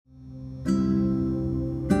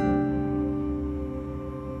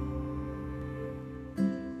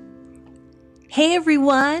Hey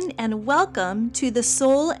everyone, and welcome to the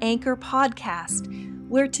Soul Anchor Podcast,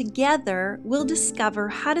 where together we'll discover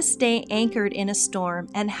how to stay anchored in a storm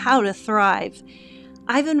and how to thrive.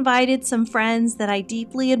 I've invited some friends that I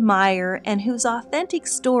deeply admire and whose authentic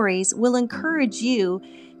stories will encourage you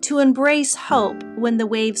to embrace hope when the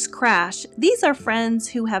waves crash. These are friends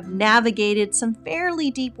who have navigated some fairly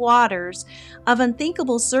deep waters of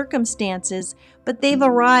unthinkable circumstances, but they've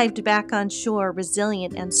arrived back on shore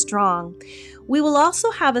resilient and strong. We will also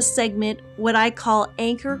have a segment, what I call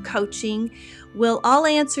Anchor Coaching. We'll all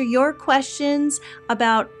answer your questions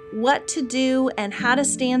about what to do and how to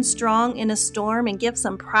stand strong in a storm and give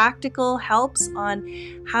some practical helps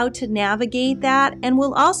on how to navigate that. And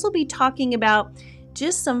we'll also be talking about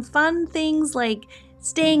just some fun things like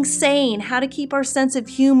staying sane, how to keep our sense of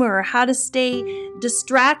humor, how to stay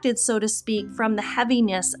distracted, so to speak, from the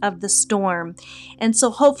heaviness of the storm. And so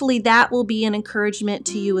hopefully that will be an encouragement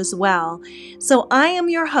to you as well. So I am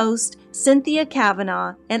your host, Cynthia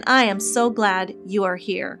Kavanaugh, and I am so glad you are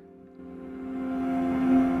here.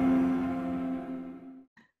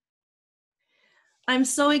 I'm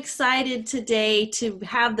so excited today to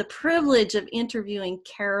have the privilege of interviewing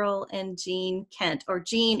Carol and Jean Kent, or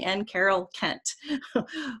Jean and Carol Kent.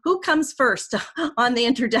 Who comes first on the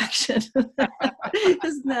introduction?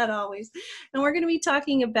 Isn't that always? And we're going to be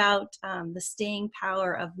talking about the staying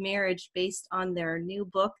power of marriage based on their new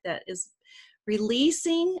book that is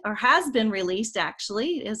releasing, or has been released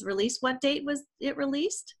actually. Is released. What date was it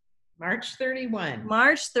released? March 31.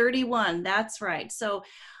 March 31. That's right. So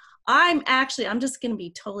I'm just going to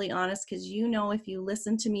be totally honest, because if you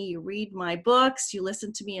listen to me, you read my books, you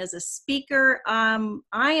listen to me as a speaker, I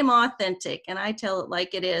am authentic and I tell it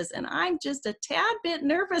like it is. And I'm just a tad bit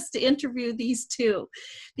nervous to interview these two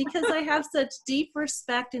because I have such deep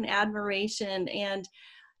respect and admiration. And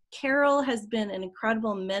Carol has been an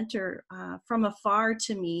incredible mentor from afar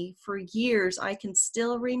to me for years. I can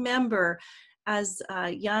still remember as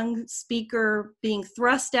a young speaker being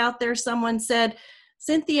thrust out there, someone said,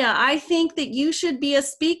 "Cynthia, I think that you should be a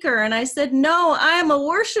speaker." And I said, "No, I'm a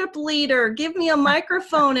worship leader. Give me a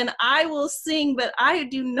microphone and I will sing, but I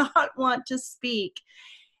do not want to speak."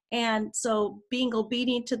 And so being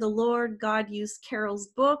obedient to the Lord, God used Carol's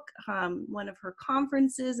book, one of her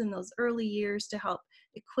conferences in those early years, to help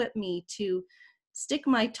equip me to stick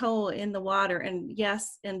my toe in the water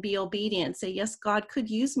and be obedient. Say, yes, God could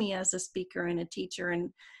use me as a speaker and a teacher.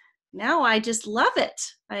 And now I just love it.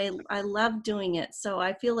 I love doing it. So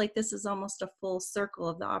I feel like this is almost a full circle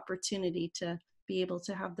of the opportunity to be able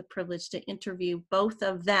to have the privilege to interview both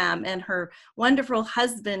of them and her wonderful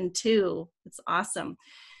husband too. It's awesome.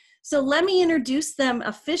 So let me introduce them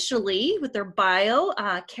officially with their bio.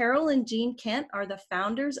 Carol and Jean Kent are the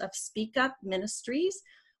founders of Speak Up Ministries,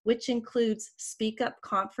 which includes Speak Up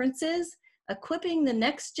Conferences, equipping the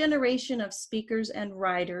next generation of speakers and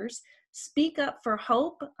writers, Speak Up for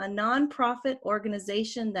Hope, a nonprofit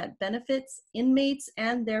organization that benefits inmates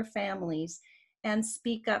and their families, and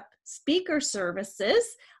Speak Up Speaker Services,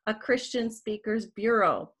 a Christian Speakers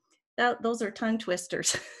Bureau. Those are tongue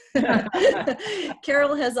twisters.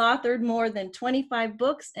 Carol has authored more than 25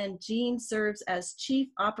 books, and Jean serves as Chief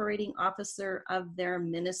Operating Officer of their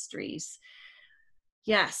ministries.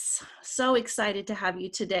 Yes, so excited to have you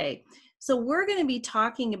today. So we're going to be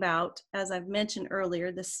talking about, as I've mentioned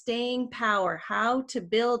earlier, the staying power, how to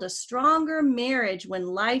build a stronger marriage when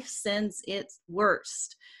life sends its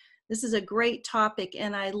worst. This is a great topic,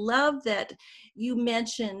 and I love that you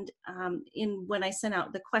mentioned when I sent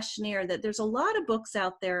out the questionnaire that there's a lot of books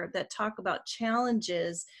out there that talk about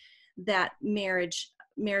challenges that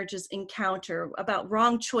marriages encounter, about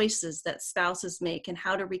wrong choices that spouses make and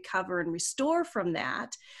how to recover and restore from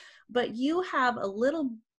that. But you have a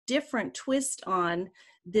little different twist on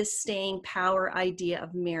this staying power idea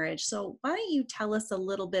of marriage. So why don't you tell us a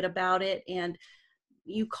little bit about it? And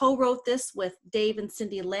you co-wrote this with Dave and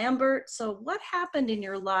Cindy Lambert. So what happened in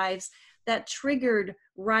your lives that triggered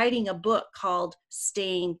writing a book called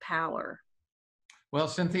Staying Power? Well,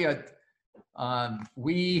 Cynthia,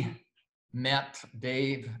 we met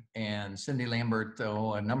Dave and Cindy Lambert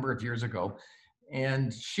a number of years ago,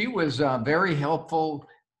 and she was very helpful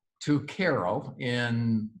to Carol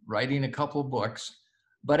in writing a couple of books.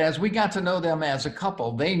 But as we got to know them as a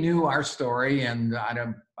couple, they knew our story, and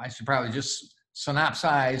I should probably just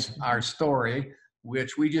synopsize our story,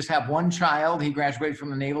 which we just have one child. He graduated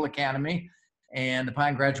from the Naval Academy, and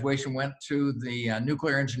upon graduation went to the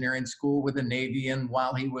nuclear engineering school with the Navy, and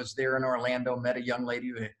while he was there in Orlando, met a young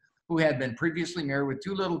lady who had been previously married with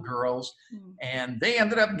two little girls, and they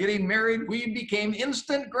ended up getting married. We became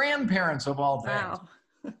instant grandparents of all things. Wow.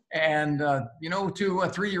 and to a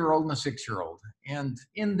 3-year-old and a 6-year-old. And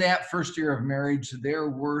in that first year of marriage, there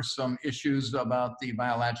were some issues about the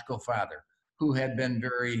biological father, who had been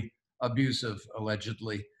very abusive,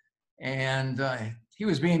 allegedly. And he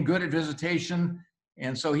was being good at visitation,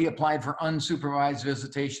 and so he applied for unsupervised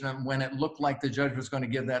visitation. And when it looked like the judge was going to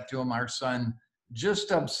give that to him, our son,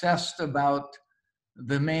 just obsessed about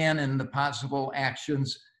the man and the possible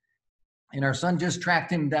actions, and our son just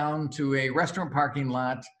tracked him down to a restaurant parking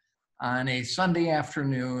lot on a Sunday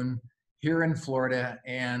afternoon here in Florida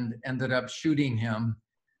and ended up shooting him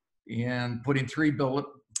and putting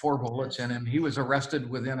 4 bullets in him. He was arrested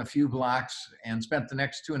within a few blocks and spent the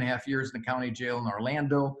next 2.5 years in the county jail in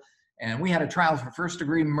Orlando. And we had a trial for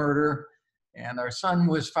first-degree murder, and our son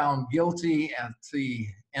was found guilty at the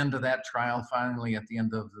end of that trial, finally at the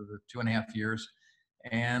end of the 2.5 years.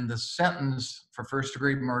 And the sentence for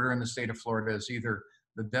first-degree murder in the state of Florida is either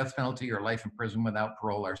the death penalty or life in prison without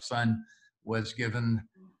parole. Our son was given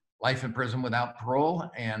life in prison without parole,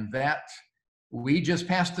 and that we just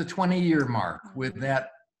passed the 20-year mark with that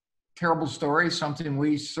terrible story, something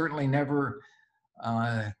we certainly never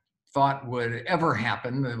thought would ever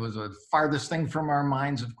happen. It was the farthest thing from our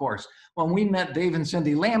minds, of course. When we met Dave and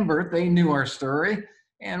Cindy Lambert, they knew our story,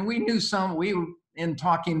 and we knew in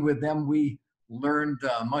talking with them, we learned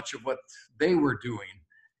much of what they were doing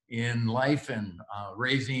in life and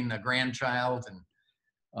raising a grandchild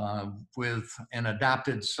and with an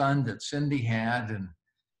adopted son that Cindy had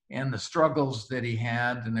and the struggles that he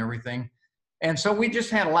had and everything. And so we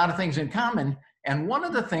just had a lot of things in common. And one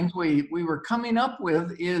of the things we were coming up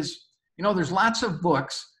with is, there's lots of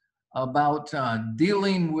books about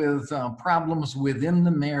dealing with problems within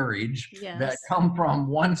the marriage that come from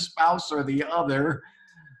one spouse or the other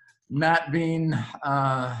not being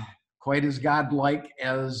quite as godlike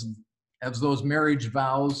as those marriage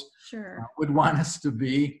vows would want us to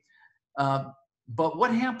be. But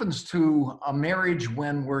what happens to a marriage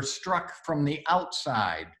when we're struck from the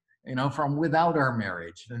outside, from without our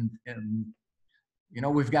marriage? And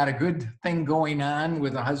we've got a good thing going on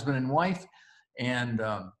with a husband and wife,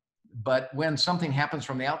 but when something happens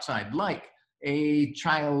from the outside, like a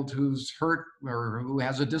child who's hurt or who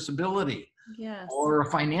has a disability, or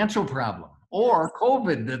a financial problem, or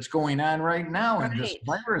COVID that's going on right now, and this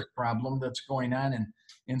virus problem that's going on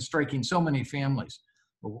and striking so many families.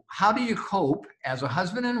 How do you cope as a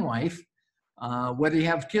husband and wife, whether you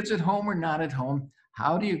have kids at home or not at home?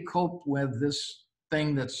 How do you cope with this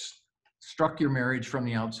thing that's struck your marriage from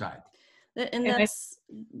the outside?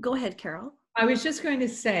 Go ahead, Carol. I was just going to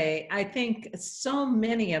say, I think so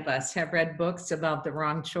many of us have read books about the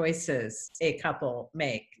wrong choices a couple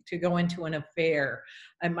make to go into an affair.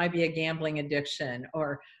 It might be a gambling addiction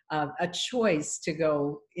or a choice to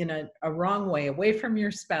go in a wrong way away from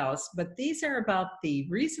your spouse. But these are about the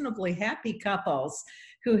reasonably happy couples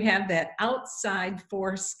who have that outside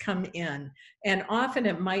force come in. And often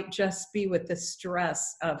it might just be with the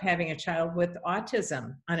stress of having a child with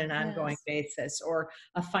autism on an ongoing basis, or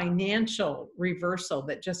a financial reversal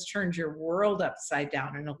that just turns your world upside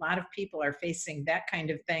down. And a lot of people are facing that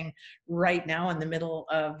kind of thing right now in the middle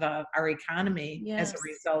of our economy as a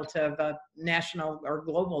result of a national or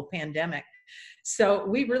global pandemic. So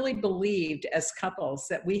we really believed as couples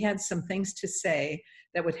that we had some things to say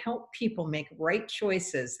that would help people make right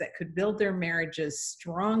choices that could build their marriages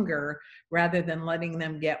stronger rather than letting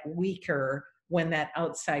them get weaker when that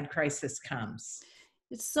outside crisis comes.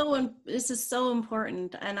 This is so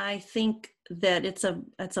important. And I think that it's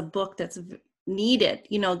a book that's needed,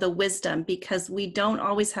 the wisdom, because we don't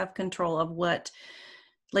always have control of what,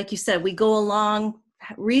 like you said, we go along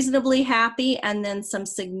reasonably happy and then some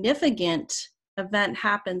significant event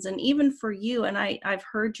happens. And even for you, and I've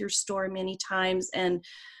heard your story many times, and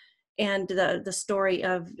the story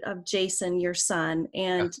of Jason, your son,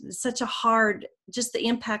 and such a hard, just the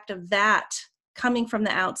impact of that coming from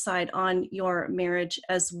the outside on your marriage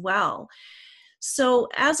as well. So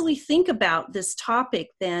as we think about this topic,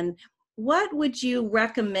 then what would you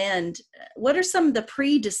recommend? What are some of the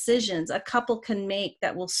pre-decisions a couple can make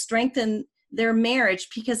that will strengthen their marriage?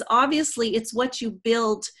 Because obviously it's what you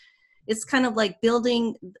build. It's kind of like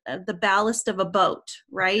building the ballast of a boat,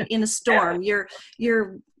 right? In a storm.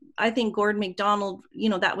 I think Gordon MacDonald,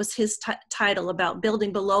 that was his title about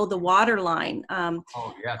building below the waterline of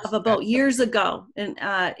a boat years ago.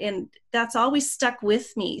 And that's always stuck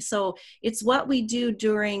with me. So it's what we do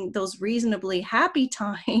during those reasonably happy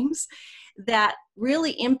times that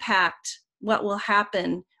really impact what will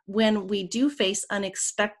happen when we do face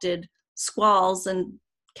unexpected squalls and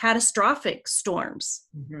catastrophic storms.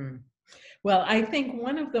 Mm-hmm. Well, I think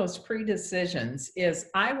one of those predecisions is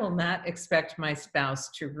I will not expect my spouse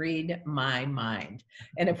to read my mind.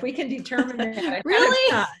 And if we can determine that ahead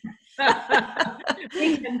Really? of time,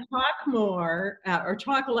 we can talk more or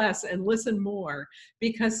talk less and listen more,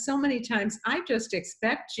 because so many times I just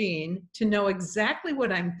expect Jean to know exactly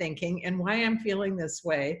what I'm thinking and why I'm feeling this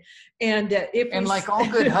way. And And like all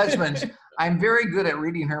good husbands, I'm very good at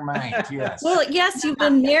reading her mind. Yes. Well, yes, you've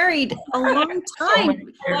been married a long So time. many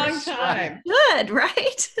a long years, right. time. Good,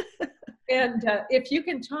 right? And if you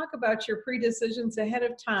can talk about your predecisions ahead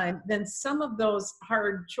of time, then some of those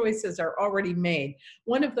hard choices are already made.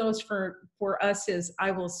 One of those for us is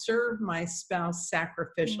I will serve my spouse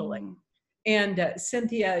sacrificially. Mm. And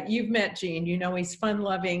Cynthia, you've met Gene. You know he's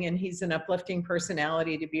fun-loving and he's an uplifting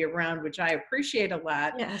personality to be around, which I appreciate a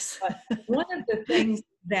lot. Yes. But one of the things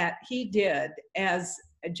that he did as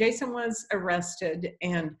Jason was arrested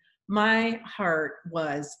and my heart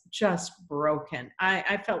was just broken.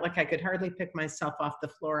 I felt like I could hardly pick myself off the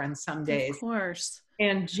floor on some days. Of course.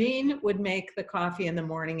 And Gene would make the coffee in the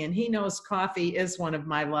morning, and he knows coffee is one of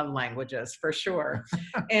my love languages for sure.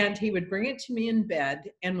 And he would bring it to me in bed,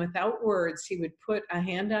 and without words, he would put a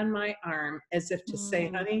hand on my arm as if to say,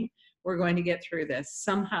 honey, we're going to get through this.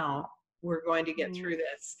 Somehow we're going to get through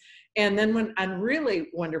this. And then when on really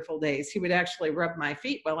wonderful days, he would actually rub my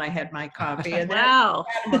feet while I had my coffee. And wow.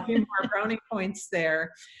 that had a few more brownie points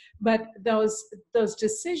there. But those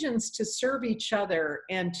decisions to serve each other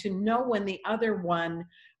and to know when the other one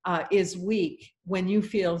is weak, when you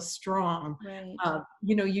feel strong, Right.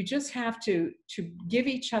 you just have to give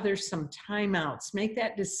each other some timeouts. Make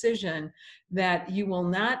that decision that you will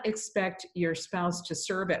not expect your spouse to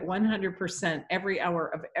serve at 100% every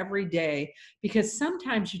hour of every day, because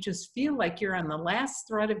sometimes you just feel like you're on the last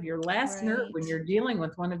thread of your last nerve when you're dealing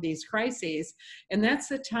with one of these crises. And that's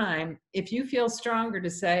the time, if you feel stronger, to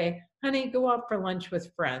say, honey, go out for lunch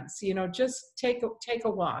with friends. Just take a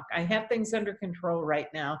walk. I have things under control right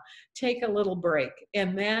now. Take a little break.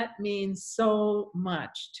 And that means so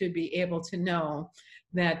much, to be able to know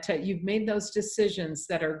that you've made those decisions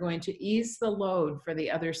that are going to ease the load for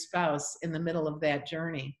the other spouse in the middle of that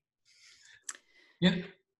journey. We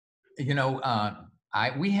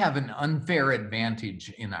have an unfair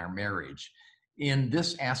advantage in our marriage in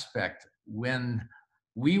this aspect. When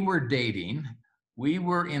we were dating, we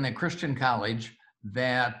were in a Christian college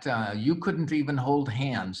that you couldn't even hold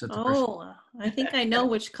hands at the Christian. I think I know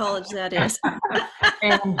which college that is.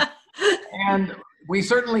 and we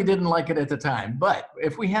certainly didn't like it at the time. But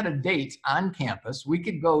if we had a date on campus, we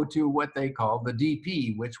could go to what they call the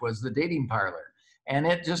DP, which was the dating parlor. And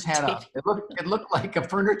it just had it looked like a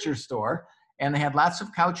furniture store. And they had lots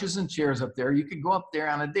of couches and chairs up there. You could go up there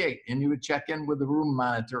on a date and you would check in with the room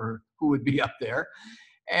monitor who would be up there.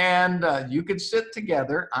 And you could sit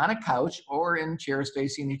together on a couch or in chairs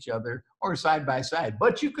facing each other or side by side,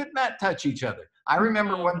 but you could not touch each other. I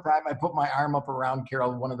remember one time I put my arm up around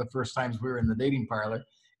Carol, one of the first times we were in the dating parlor,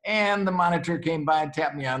 and the monitor came by and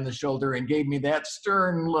tapped me on the shoulder and gave me that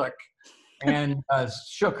stern look and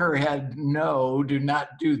shook her head, no, do not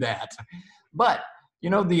do that. But,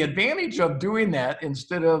 the advantage of doing that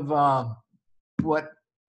instead of what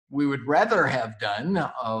we would rather have done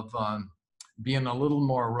of being a little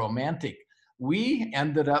more romantic, we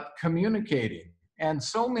ended up communicating. And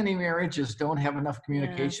so many marriages don't have enough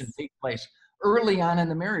communication take place early on in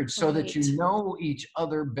the marriage so that you know each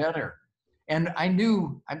other better. And I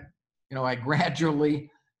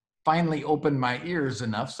gradually finally opened my ears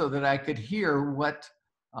enough so that I could hear what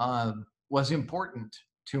was important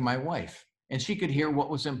to my wife. And she could hear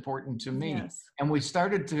what was important to me. Yes. And we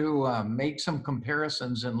started to make some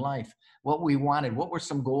comparisons in life, what we wanted, what were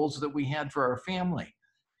some goals that we had for our family.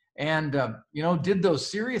 And, did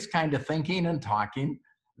those serious kind of thinking and talking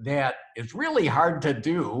that is really hard to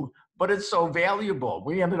do, but it's so valuable.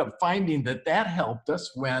 We ended up finding that helped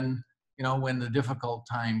us when the difficult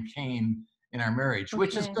time came in our marriage,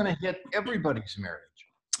 which is going to hit everybody's marriage.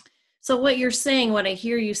 So what you're saying, what I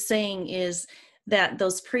hear you saying is that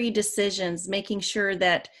those pre-decisions, making sure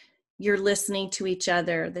that you're listening to each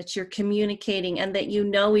other, that you're communicating, and that you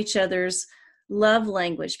know each other's love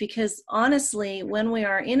language. Because honestly, when we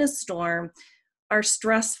are in a storm, our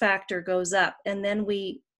stress factor goes up, and then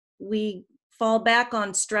we fall back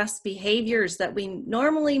on stress behaviors that we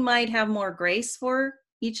normally might have more grace for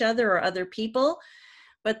each other or other people.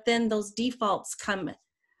 But then those default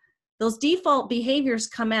behaviors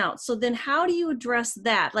come out. So then how do you address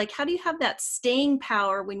that? Like, how do you have that staying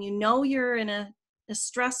power when you know you're in a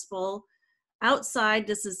stressful outside,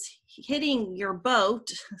 this is hitting your boat,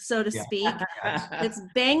 so to Yeah. speak. It's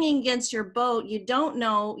banging against your boat. You don't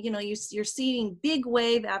know, you're seeing big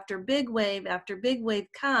wave after big wave after big wave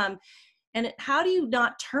come. And how do you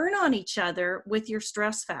not turn on each other with your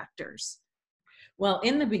stress factors? Well,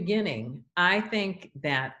 in the beginning, I think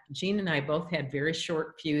that Jean and I both had very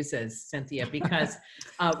short fuses, Cynthia, because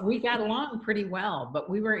we got along pretty well, but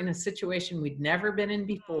we were in a situation we'd never been in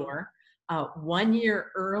before. 1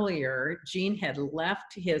 year earlier, Jean had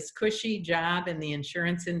left his cushy job in the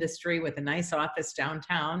insurance industry with a nice office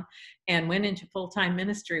downtown and went into full-time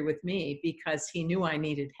ministry with me because he knew I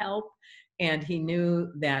needed help. And he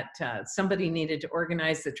knew that somebody needed to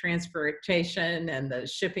organize the transportation and the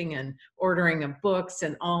shipping and ordering of books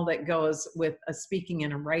and all that goes with a speaking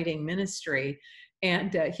and a writing ministry.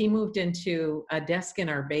 And he moved into a desk in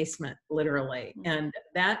our basement, literally. And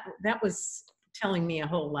that was telling me a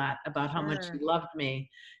whole lot about how much he loved me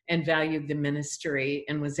and valued the ministry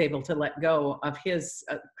and was able to let go of his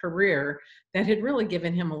career that had really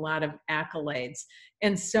given him a lot of accolades.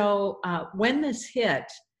 And so when this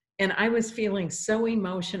hit, and I was feeling so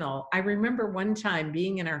emotional. I remember one time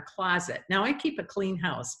being in our closet. Now I keep a clean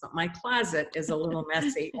house, but my closet is a little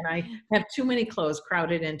messy and I have too many clothes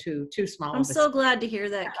crowded into too small. I'm so glad to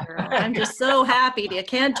hear that, Carol. I'm just so happy. I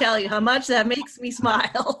can't tell you how much that makes me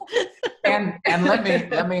smile. And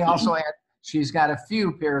let me also add, she's got a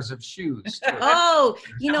few pairs of shoes too. Oh,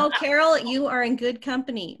 Carol, you are in good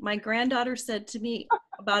company. My granddaughter said to me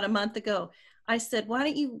about a month ago, I said, why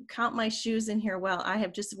don't you count my shoes in here? Well, I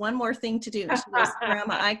have just one more thing to do. She goes,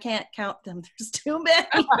 Grandma, I can't count them. There's too many.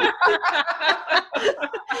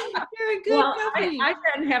 You're a good company. I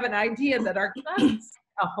didn't have an idea that our closets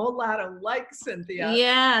a whole lot alike, Cynthia.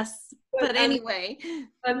 Yes. But anyway.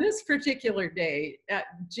 On this particular day,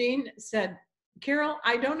 Jean said, Carol,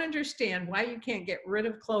 I don't understand why you can't get rid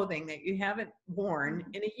of clothing that you haven't worn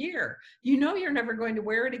in a year. You know you're never going to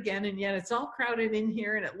wear it again, and yet it's all crowded in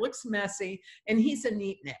here and it looks messy. And he's a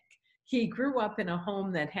neatnik. He grew up in a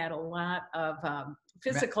home that had a lot of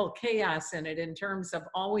physical chaos in it in terms of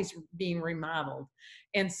always being remodeled.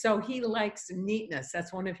 And so he likes neatness.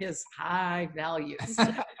 That's one of his high values. It's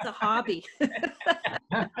a hobby.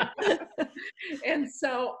 And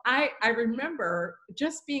so I remember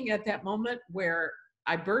just being at that moment where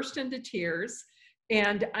I burst into tears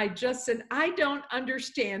and I just said, I don't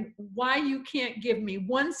understand why you can't give me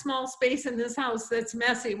one small space in this house that's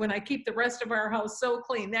messy when I keep the rest of our house so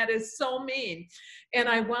clean. That is so mean. And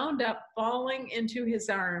I wound up falling into his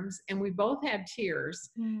arms and we both had tears.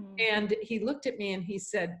 And he looked at me and he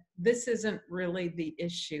said, this isn't really the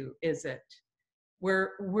issue, is it?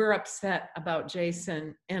 We're upset about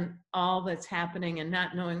Jason and all that's happening and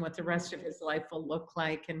not knowing what the rest of his life will look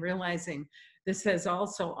like and realizing this has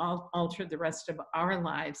also altered the rest of our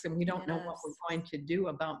lives and we don't know what we're going to do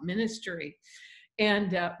about ministry.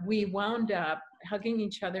 And we wound up hugging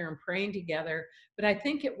each other and praying together. But I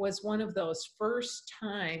think it was one of those first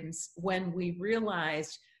times when we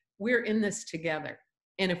realized we're in this together.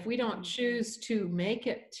 And if we don't choose to make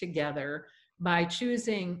it together by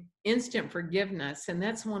choosing instant forgiveness, and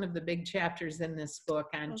that's one of the big chapters in this book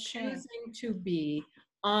on choosing to be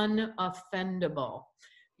unoffendable,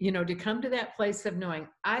 to come to that place of knowing,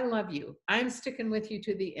 I love you. I'm sticking with you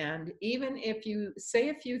to the end. Even if you say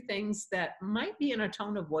a few things that might be in a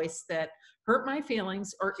tone of voice that hurt my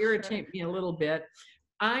feelings or irritate me a little bit,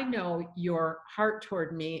 I know your heart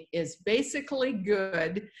toward me is basically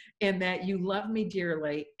good and that you love me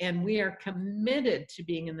dearly and we are committed to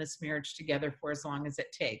being in this marriage together for as long as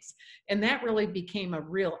it takes. And that really became a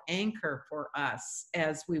real anchor for us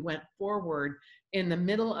as we went forward in the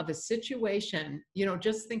middle of a situation.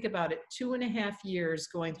 Just think about it, 2.5 years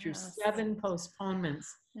going through 7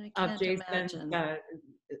 postponements of Jason's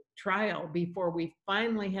trial before we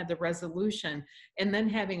finally had the resolution, and then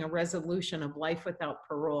having a resolution of life without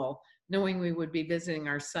parole, knowing we would be visiting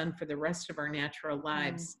our son for the rest of our natural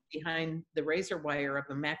lives behind the razor wire of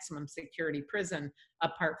a maximum security prison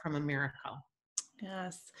apart from a miracle.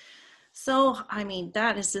 Yes. So,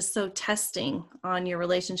 that is just so testing on your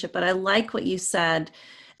relationship, but I like what you said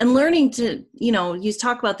and learning to, you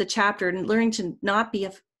talk about the chapter and learning to not be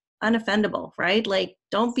unoffendable, right? Like,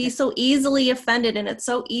 don't be so easily offended. And it's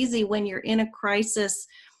so easy when you're in a crisis,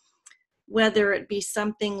 whether it be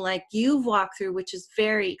something like you've walked through, which is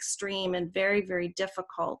very extreme and very, very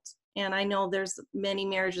difficult. And I know there's many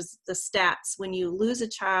marriages, the stats, when you lose a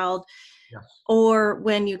child or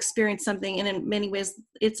when you experience something, and in many ways,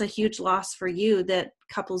 it's a huge loss for you that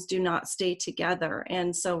couples do not stay together.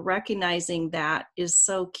 And so recognizing that is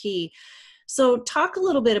so key. So talk a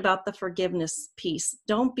little bit about the forgiveness piece.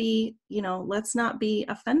 Don't be, let's not be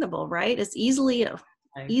offendable, right? It's easily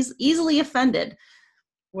offended.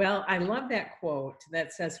 Well, I love that quote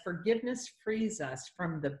that says, forgiveness frees us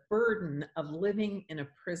from the burden of living in a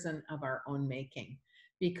prison of our own making.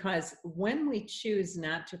 Because when we choose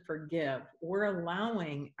not to forgive, we're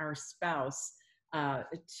allowing our spouse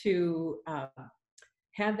to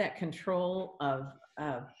have that control of,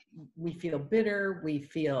 we feel bitter, we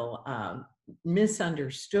feel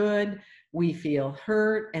misunderstood, we feel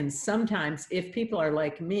hurt. And sometimes if people are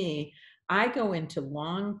like me, I go into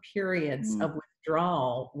long periods of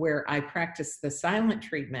withdrawal where I practice the silent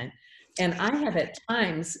treatment. And I have at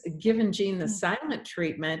times given Jean the silent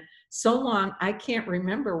treatment so long I can't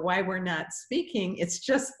remember why we're not speaking. It's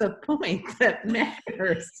just the point that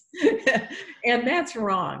matters. And that's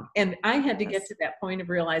wrong. And I had to get to that point of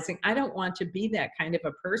realizing I don't want to be that kind of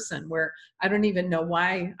a person where I don't even know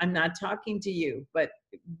why I'm not talking to you, but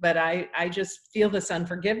I just feel this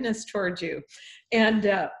unforgiveness towards you.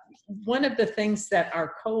 And one of the things that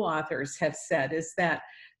our co-authors have said is that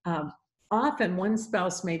often one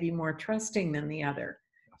spouse may be more trusting than the other.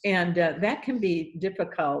 And that can be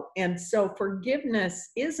difficult. And so forgiveness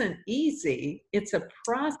isn't easy. It's a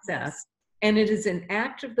process, and it is an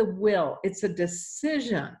act of the will. It's a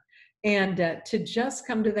decision. And to just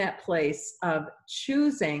come to that place of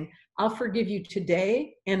choosing, I'll forgive you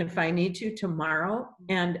today, and if I need to, tomorrow,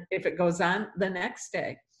 and if it goes on, the next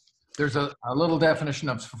day. There's a little definition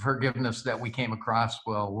of forgiveness that we came across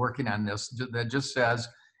while working on this that just says,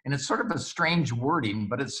 and it's sort of a strange wording,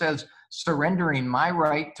 but it says, surrendering my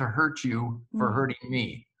right to hurt you for hurting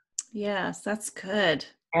me. Yes, that's good.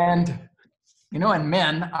 And, and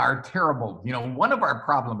men are terrible. One of our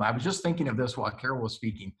problems, I was just thinking of this while Carol was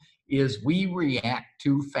speaking, is we react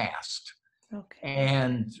too fast. Okay.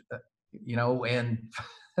 And, and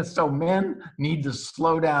so men need to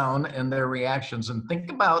slow down in their reactions and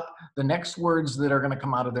think about the next words that are going to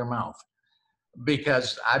come out of their mouth.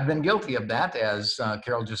 Because I've been guilty of that, as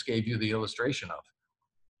Carol just gave you the illustration of.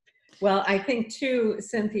 Well, I think too,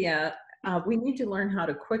 Cynthia, we need to learn how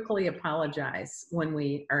to quickly apologize when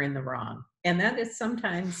we are in the wrong. And that is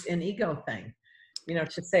sometimes an ego thing,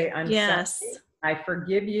 to say, I'm sorry, I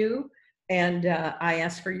forgive you, and I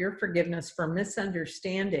ask for your forgiveness for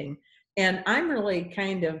misunderstanding. And I'm really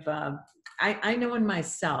kind of, I know in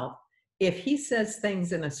myself, if he says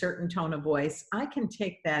things in a certain tone of voice, I can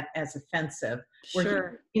take that as offensive. Or he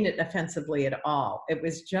didn't mean it offensively at all. It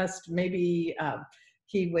was just maybe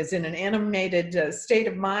he was in an animated state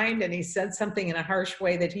of mind and he said something in a harsh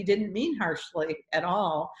way that he didn't mean harshly at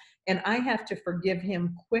all. And I have to forgive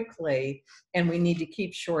him quickly, and we need to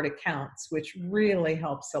keep short accounts, which really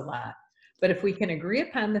helps a lot. But if we can agree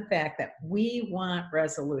upon the fact that we want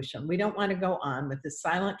resolution, we don't want to go on with the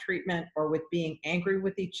silent treatment or with being angry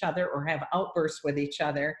with each other or have outbursts with each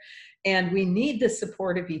other, and we need the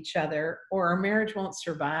support of each other, or our marriage won't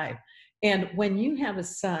survive. And when you have a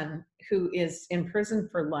son who is in prison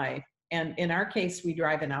for life, and in our case, we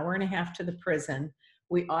drive an hour and a half to the prison,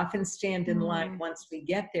 we often stand in line once we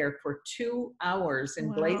get there for 2 hours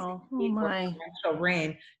in blazing heat or torrential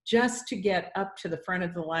rain just to get up to the front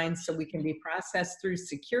of the line so we can be processed through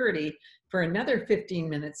security for another 15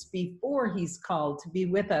 minutes before he's called to be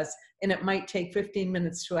with us. And it might take 15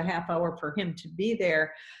 minutes to a half hour for him to be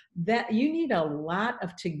there. That you need a lot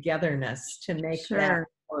of togetherness to make that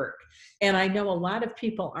work. And I know a lot of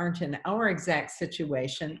people aren't in our exact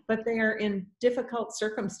situation, but they are in difficult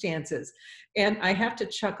circumstances. And I have to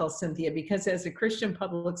chuckle, Cynthia, because as a Christian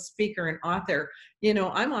public speaker and author,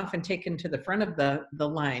 I'm often taken to the front of the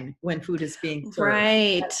line when food is being served.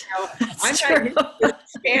 Right. I'm not used to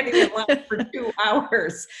standing in line for 2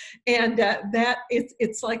 hours. And that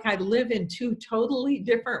it's like I live in two totally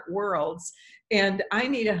different worlds. And I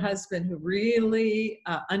need a husband who really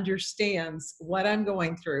understands what I'm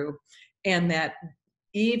going through, and that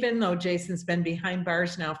even though Jason's been behind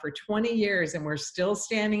bars now for 20 years and we're still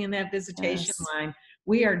standing in that visitation line,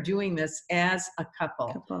 we are doing this as a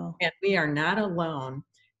couple. And we are not alone.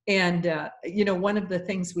 And, one of the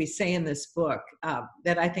things we say in this book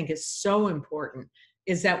that I think is so important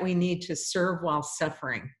is that we need to serve while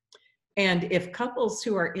suffering. And if couples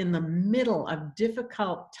who are in the middle of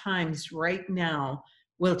difficult times right now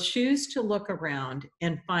will choose to look around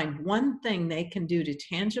and find one thing they can do to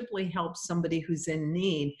tangibly help somebody who's in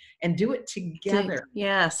need and do it together.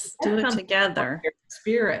 Yes, do it together.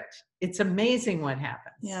 Spirit. It's amazing what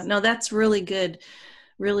happens. Yeah, no, that's really good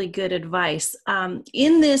advice.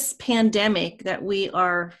 In this pandemic that we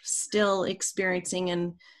are still experiencing,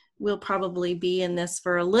 and we'll probably be in this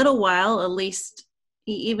for a little while, at least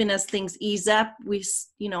even as things ease up,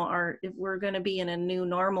 we're going to be in a new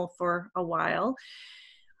normal for a while.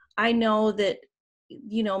 I know that,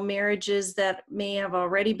 marriages that may have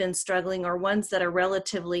already been struggling, or ones that are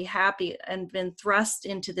relatively happy and been thrust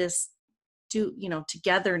into this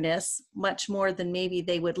togetherness much more than maybe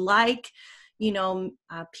they would like,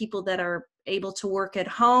 people that are able to work at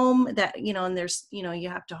home, that, and there's, you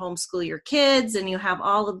have to homeschool your kids, and you have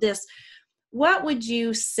all of this. What would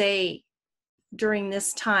you say during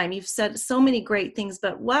this time? You've said so many great things,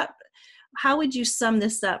 but how would you sum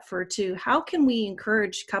this up how can we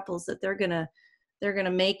encourage couples that they're going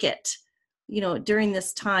to make it, during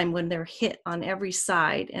this time when they're hit on every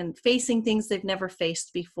side and facing things they've never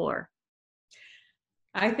faced before?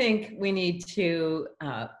 I think we need to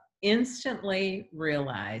instantly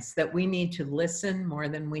realize that we need to listen more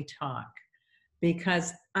than we talk,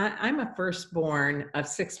 because I'm a firstborn of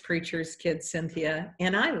 6 preachers' kids, Cynthia,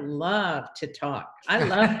 and I love to talk. I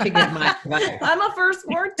love to give my advice. I'm a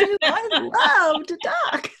firstborn too. I love to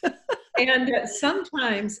talk. And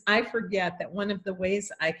sometimes I forget that one of the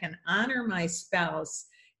ways I can honor my spouse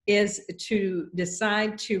is to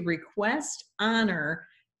decide to request, honor,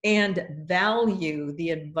 and value the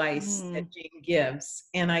advice that Gene gives.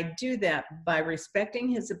 And I do that by respecting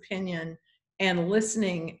his opinion and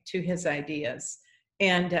listening to his ideas.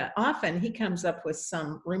 And often he comes up with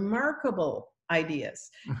some remarkable ideas.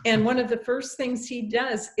 And one of the first things he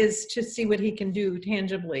does is to see what he can do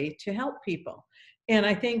tangibly to help people. And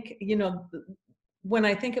I think, when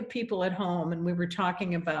I think of people at home, and we were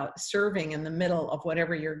talking about serving in the middle of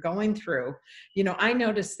whatever you're going through, I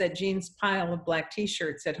noticed that Gene's pile of black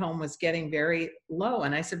t-shirts at home was getting very low.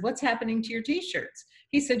 And I said, what's happening to your t-shirts?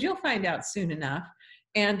 He said, you'll find out soon enough.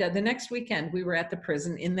 And the next weekend we were at the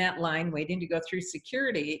prison in that line waiting to go through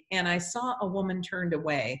security. And I saw a woman turned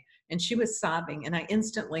away, and she was sobbing, and I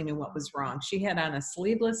instantly knew what was wrong. She had on a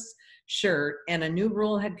sleeveless shirt, and a new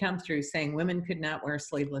rule had come through saying women could not wear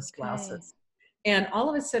sleeveless blouses. And all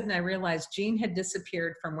of a sudden I realized Gene had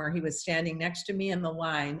disappeared from where he was standing next to me in the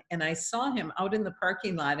line. And I saw him out in the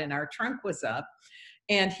parking lot, and our trunk was up,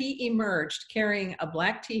 and he emerged carrying a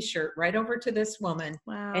black t-shirt right over to this woman.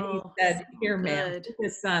 Wow. And he said, here, ma'am, put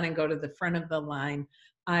this on and go to the front of the line.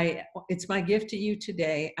 It's my gift to you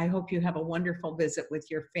today. I hope you have a wonderful visit with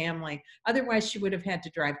your family. Otherwise, she would have had to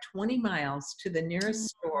drive 20 miles to the nearest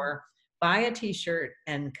store, buy a t-shirt,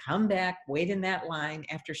 and come back, wait in that line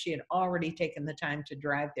after she had already taken the time to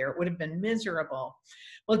drive there. It would have been miserable.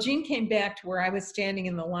 Well, Gene came back to where I was standing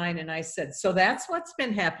in the line, and I said, so that's what's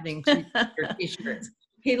been happening to your t-shirts.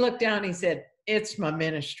 He looked down, he said, it's my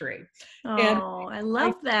ministry. Oh, I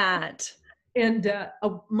love that. And a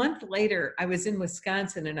month later, I was in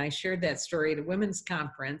Wisconsin, and I shared that story at a women's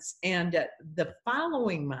conference. And the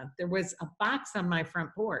following month, there was a box on my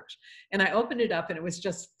front porch, and I opened it up, and it was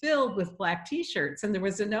just filled with black t-shirts. And there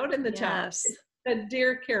was a note in the top that said,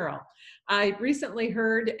 Dear Carol, I recently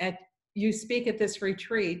heard you speak at this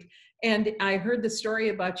retreat, and I heard the story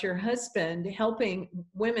about your husband helping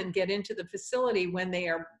women get into the facility when they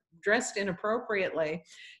are dressed inappropriately.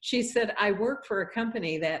 She said, I work for a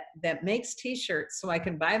company that makes t-shirts, so I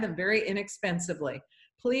can buy them very inexpensively.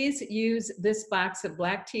 Please use this box of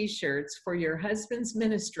black t-shirts for your husband's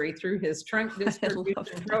ministry through his trunk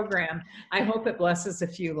distribution program. I hope it blesses a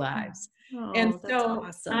few lives. Oh, and so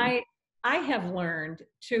awesome. I have learned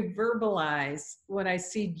to verbalize what I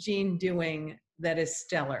see Gene doing that is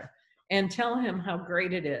stellar, and tell him how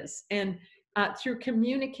great it is. And through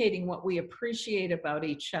communicating what we appreciate about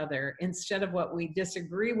each other instead of what we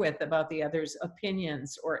disagree with about the other's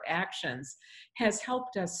opinions or actions has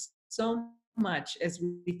helped us so much as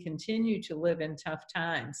we continue to live in tough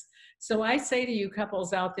times. So I say to you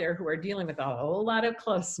couples out there who are dealing with a whole lot of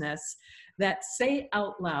closeness, that say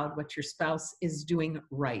out loud what your spouse is doing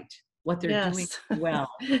right, what they're doing well.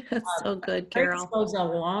 That's so good, Carol. It goes a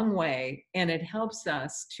long way, and it helps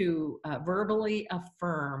us to verbally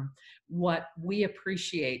affirm what we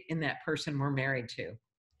appreciate in that person we're married to.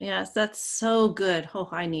 Yes, that's so good. Oh,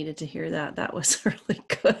 I needed to hear that. That was really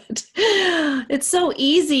good. It's so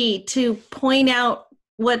easy to point out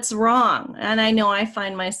what's wrong. And I know I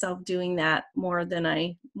find myself doing that more than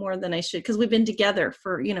I should, because we've been together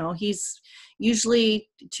for, he's usually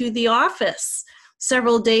to the office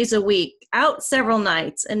several days a week, out several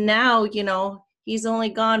nights. And now, he's only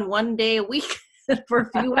gone one day a week for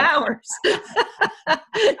a few hours.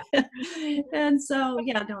 And so,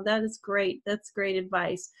 that is great. That's great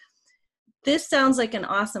advice. This sounds like an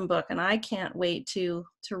awesome book, and I can't wait to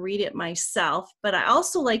read it myself. But I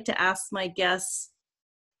also like to ask my guests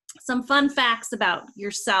some fun facts about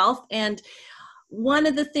yourself. And one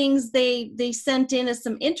of the things they sent in is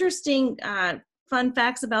some interesting fun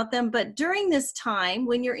facts about them. But during this time,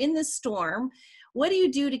 when you're in the storm, what do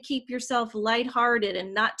you do to keep yourself lighthearted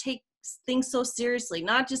and not take things so seriously,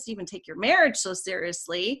 not just even take your marriage so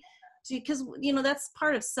seriously, because, you know, that's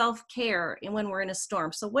part of self-care and when we're in a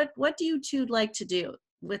storm. So what do you two like to do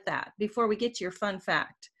with that before we get to your fun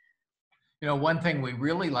fact? You know, one thing we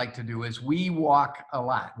really like to do is we walk a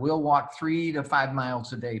lot. We'll walk 3 to 5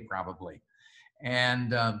 miles a day probably.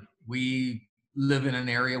 And we live in an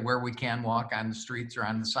area where we can walk on the streets or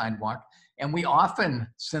on the sidewalk. And we often,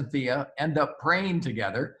 Cynthia, end up praying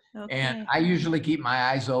together. Okay. And I usually keep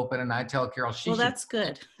my eyes open, and I tell Carol Well, that's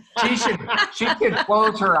good. she should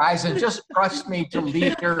close her eyes and just trust me to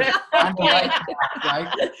lead her on the right path,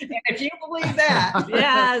 right? And if you believe that,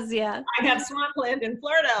 Yes, yeah. I have swampland in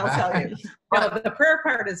Florida, I'll tell you. No, the prayer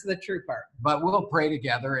part is the true part. But we'll pray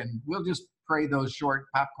together, and we'll just pray those short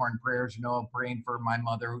popcorn prayers, you know, praying for my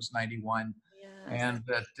mother who's 91, Yes. and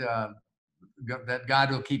that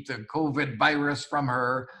God will keep the COVID virus from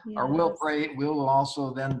her. Or we'll Yes. pray. We'll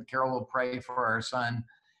also then Carol will pray for our son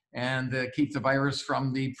and keep the virus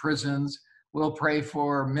from the prisons. We'll pray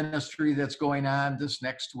for ministry that's going on this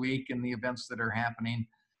next week and the events that are happening,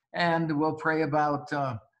 and we'll pray about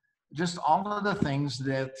just all of the things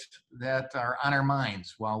that are on our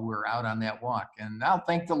minds while we're out on that walk. And I'll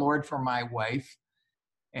thank the Lord for my wife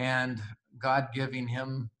and God giving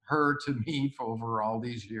her to me for over all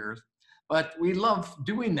these years. But we love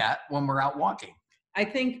doing that when we're out walking. I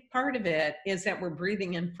think part of it is that we're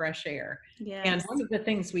breathing in fresh air. Yes. And one of the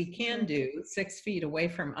things we can do 6 feet away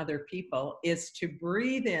from other people is to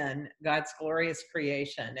breathe in God's glorious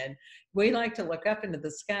creation. And we like to look up into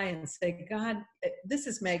the sky and say, God, this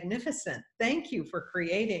is magnificent. Thank you for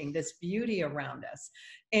creating this beauty around us.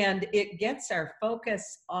 And it gets our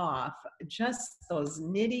focus off just those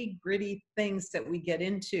nitty gritty things that we get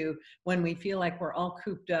into when we feel like we're all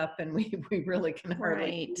cooped up and we really can hardly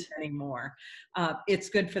Right. eat anymore. It's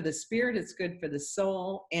good for the spirit, it's good for the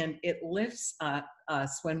soul, and it lifts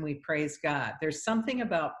us when we praise God. There's something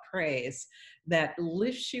about praise that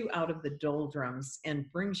lifts you out of the doldrums and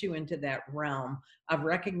brings you into that realm of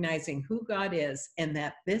recognizing who God is and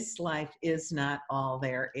that this life is not all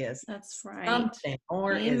there is. That's right. Something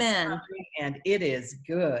more is Amen. coming, and it is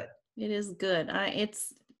good. It is good.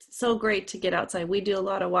 It's so great to get outside. We do a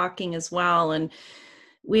lot of walking as well, and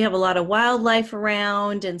we have a lot of wildlife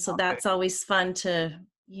around, and so that's always fun to,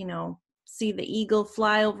 you know, see the eagle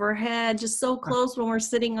fly overhead just so close when we're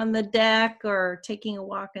sitting on the deck or taking a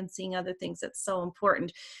walk and seeing other things. That's so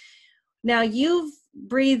important. Now, you've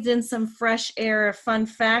breathed in some fresh air. A fun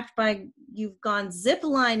fact, you've gone zip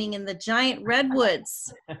lining in the giant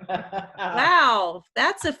redwoods. Wow,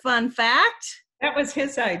 that's a fun fact. That was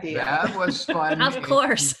his idea. That was fun. Of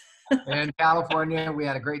course. In California, we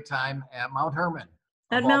had a great time at Mount Herman.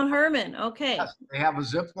 At Mount Herman, okay. Yes, they have a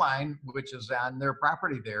zip line, which is on their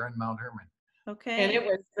property there in Mount Herman. Okay. And it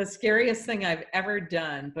was the scariest thing I've ever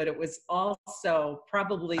done, but it was also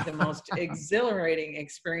probably the most exhilarating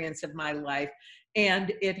experience of my life.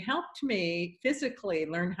 And it helped me physically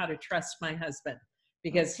learn how to trust my husband,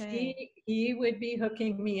 because he would be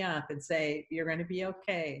hooking me up and say, you're going to be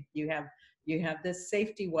okay. You have this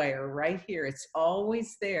safety wire right here. It's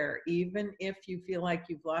always there. Even if you feel like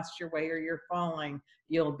you've lost your way or you're falling,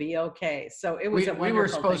 you'll be okay. So it was we were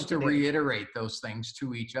supposed to reiterate those things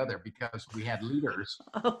to each other because we had leaders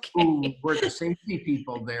who were the safety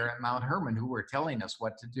people there at Mount Herman who were telling us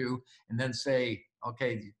what to do, and then say,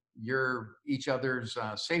 okay, you're each other's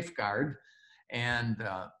safeguard, and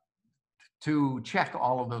to check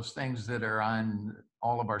all of those things that are on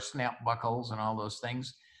all of our snap buckles and all those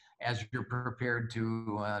things as you're prepared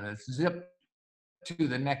to zip to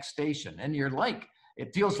the next station. And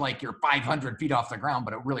it feels like you're 500 feet off the ground,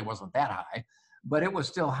 but it really wasn't that high, but it was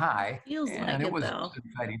still high. Feels and like it was though. an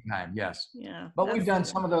exciting time, yes. Yeah. But we've done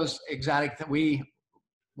some of those exotic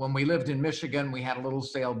when we lived in Michigan, we had a little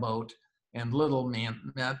sailboat, and little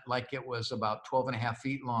meant like it was about 12 and a half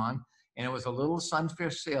feet long. And it was a little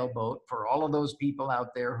sunfish sailboat. For all of those people out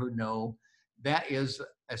there who know, that is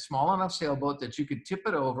a small enough sailboat that you could tip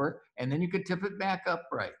it over and then you could tip it back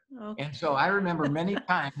upright. Okay. And so I remember many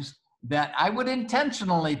times that I would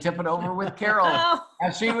intentionally tip it over with Carol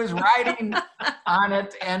as she was riding on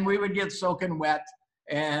it, and we would get soaking wet.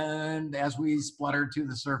 And as we spluttered to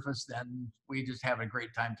the surface, then we just have a great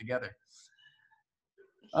time together.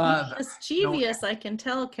 Mischievous, I can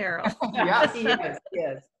tell, Carol. Yes.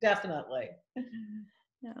 Yes, definitely.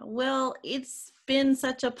 Yeah, well, it's been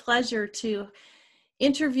such a pleasure to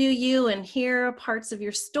interview you and hear parts of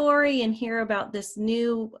your story and hear about this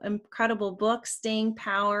new incredible book, Staying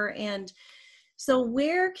Power. And so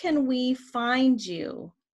where can we find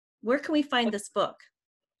you? Where can we find this book?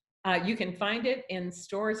 You can find it in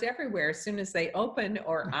stores everywhere as soon as they open,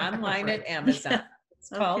 or online at Amazon. Yeah. It's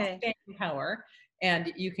called Okay. Staying Power.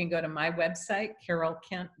 And you can go to my website,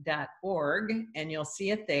 carolkent.org, and you'll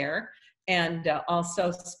see it there. And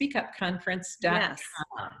also speakupconference.com. Yes.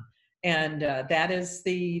 And that is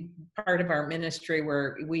the part of our ministry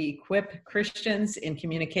where we equip Christians in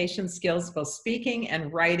communication skills, both speaking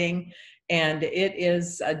and writing. And it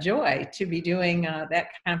is a joy to be doing that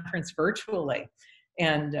conference virtually.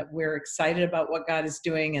 And we're excited about what God is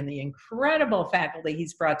doing and the incredible faculty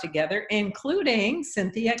he's brought together, including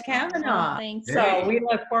Cynthia Kavanaugh. Thank you. So we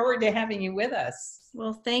look forward to having you with us.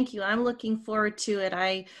 Well, thank you. I'm looking forward to it.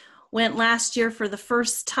 I went last year for the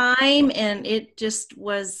first time, and it just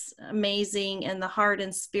was amazing. And the heart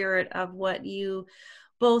and spirit of what you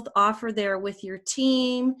both offer there with your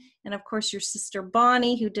team, and of course your sister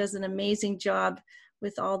Bonnie, who does an amazing job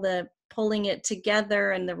with all the pulling it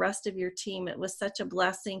together, and the rest of your team. It was such a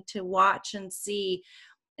blessing to watch and see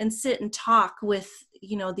and sit and talk with,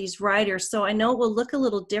 these writers. So I know it will look a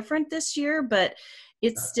little different this year, but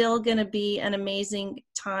it's still going to be an amazing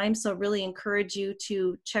time. So really encourage you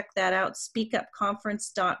to check that out,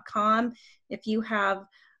 speakupconference.com. If you have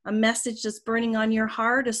a message that's burning on your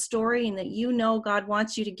heart, a story, and that God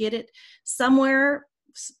wants you to get it somewhere,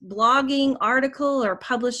 blogging, article, or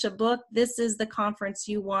publish a book, this is the conference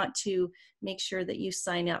you want to make sure that you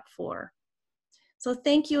sign up for. So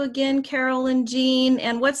thank you again, Carol and Jean.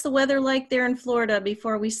 And what's the weather like there in Florida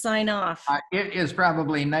before we sign off? It is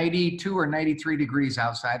probably 92 or 93 degrees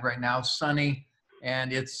outside right now, sunny,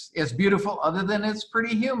 and it's beautiful, other than it's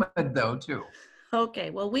pretty humid though too. Okay,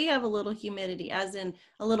 well, we have a little humidity, as in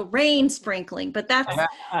a little rain sprinkling, but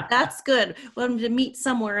that's good. Want to meet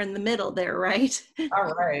somewhere in the middle there, right?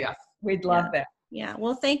 All right. Yeah. We'd love that. Yeah,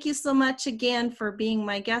 well, thank you so much again for being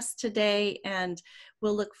my guest today, and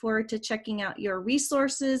we'll look forward to checking out your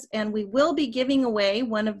resources, and we will be giving away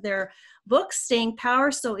one of their books, Staying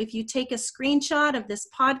Power. So if you take a screenshot of this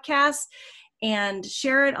podcast and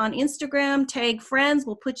share it on Instagram, tag friends,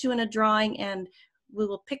 we'll put you in a drawing, and we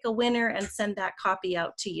will pick a winner and send that copy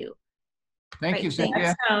out to you. Thank you, Cynthia.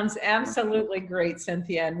 That sounds absolutely great,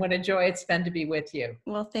 Cynthia, and what a joy it's been to be with you.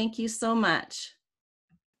 Well, thank you so much.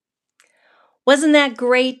 Wasn't that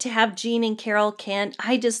great to have Jean and Carol Kent?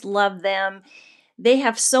 I just love them. They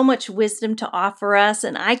have so much wisdom to offer us,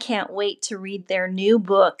 and I can't wait to read their new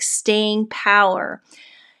book, Staying Power.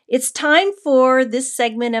 It's time for this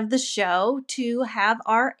segment of the show to have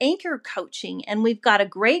our anchor coaching, and we've got a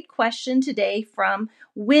great question today from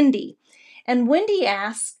Wendy. And Wendy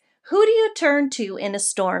asks, who do you turn to in a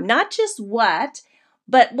storm? Not just what,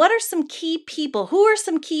 but what are some key people? Who are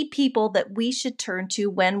some key people that we should turn to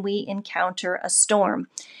when we encounter a storm?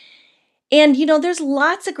 And, there's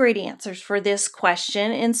lots of great answers for this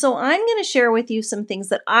question. And so I'm going to share with you some things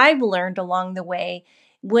that I've learned along the way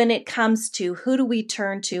when it comes to who do we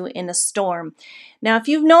turn to in a storm. Now, if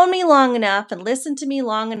you've known me long enough and listened to me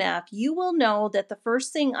long enough, you will know that the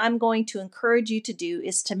first thing I'm going to encourage you to do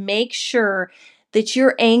is to make sure that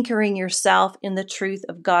you're anchoring yourself in the truth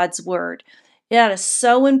of God's word. That is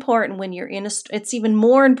so important when you're it's even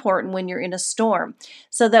more important when you're in a storm,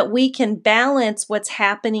 so that we can balance what's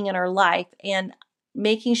happening in our life and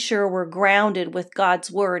making sure we're grounded with God's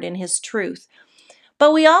word and his truth.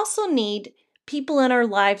 But we also need people in our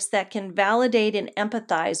lives that can validate and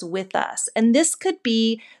empathize with us. And this could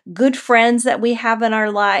be good friends that we have in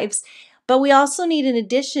our lives, but we also need, in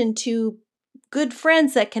addition to good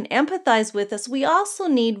friends that can empathize with us, we also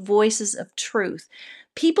need voices of truth.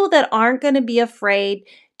 People that aren't going to be afraid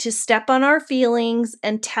to step on our feelings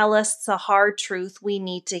and tell us the hard truth we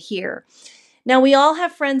need to hear. Now, we all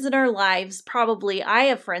have friends in our lives. Probably I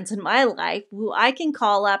have friends in my life who I can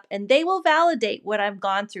call up and they will validate what I've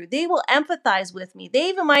gone through. They will empathize with me.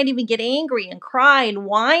 They might even get angry and cry and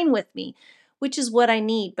whine with me, which is what I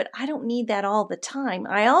need. But I don't need that all the time.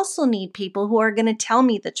 I also need people who are going to tell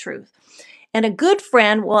me the truth. And a good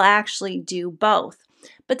friend will actually do both.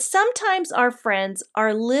 But sometimes our friends are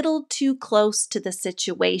a little too close to the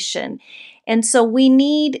situation. And so we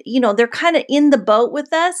need, they're kind of in the boat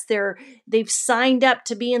with us. They've signed up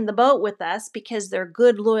to be in the boat with us because they're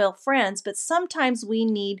good, loyal friends. But sometimes we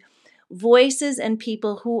need voices and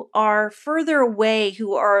people who are further away,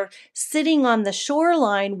 who are sitting on the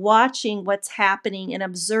shoreline watching what's happening and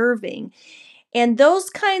observing. And those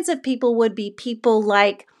kinds of people would be people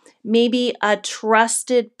like maybe a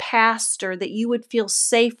trusted pastor that you would feel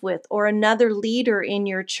safe with, or another leader in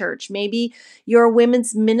your church. Maybe you're a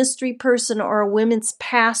women's ministry person or a women's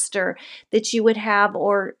pastor that you would have,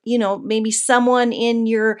 or, maybe someone in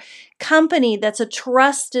your company that's a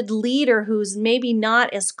trusted leader who's maybe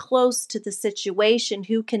not as close to the situation,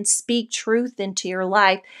 who can speak truth into your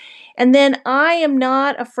life. And then I am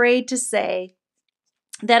not afraid to say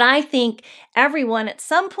that I think everyone at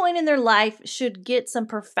some point in their life should get some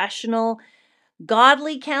professional,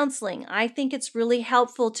 godly counseling. I think it's really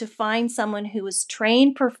helpful to find someone who is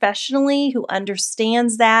trained professionally, who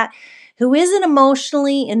understands that, who isn't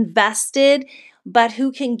emotionally invested, but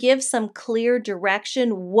who can give some clear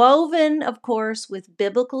direction, woven, of course, with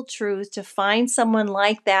biblical truth, to find someone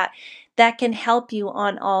like that that can help you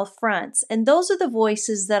on all fronts. And those are the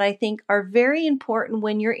voices that I think are very important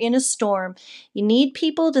when you're in a storm. You need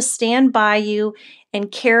people to stand by you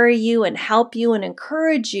and carry you and help you and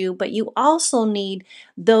encourage you, but you also need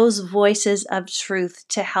those voices of truth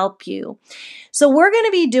to help you. So we're going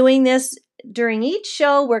to be doing this during each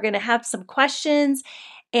show. We're going to have some questions,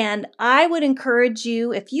 and I would encourage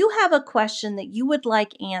you, if you have a question that you would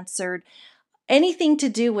like answered, anything to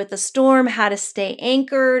do with the storm, how to stay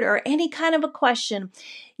anchored, or any kind of a question,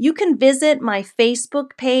 you can visit my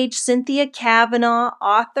Facebook page, Cynthia Cavanaugh,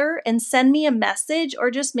 author, and send me a message or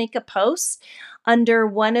just make a post under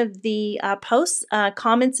one of the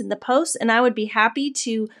comments in the post, and I would be happy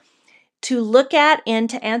to look at and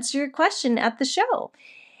to answer your question at the show.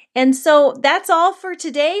 And so that's all for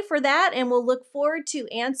today for that, and we'll look forward to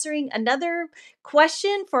answering another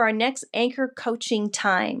question for our next Anchor Coaching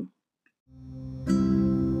time.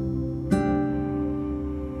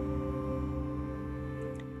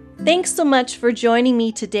 Thanks so much for joining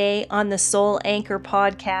me today on the Soul Anchor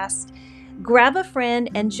podcast. Grab a friend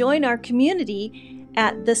and join our community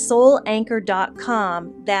at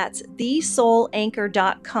thesoulanchor.com. That's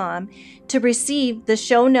thesoulanchor.com to receive the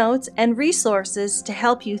show notes and resources to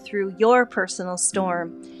help you through your personal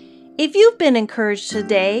storm. If you've been encouraged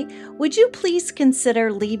today, would you please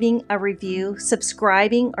consider leaving a review,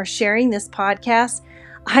 subscribing, or sharing this podcast?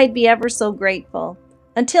 I'd be ever so grateful.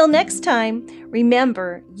 Until next time,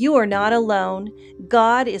 remember, you are not alone.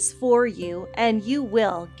 God is for you, and you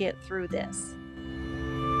will get through this.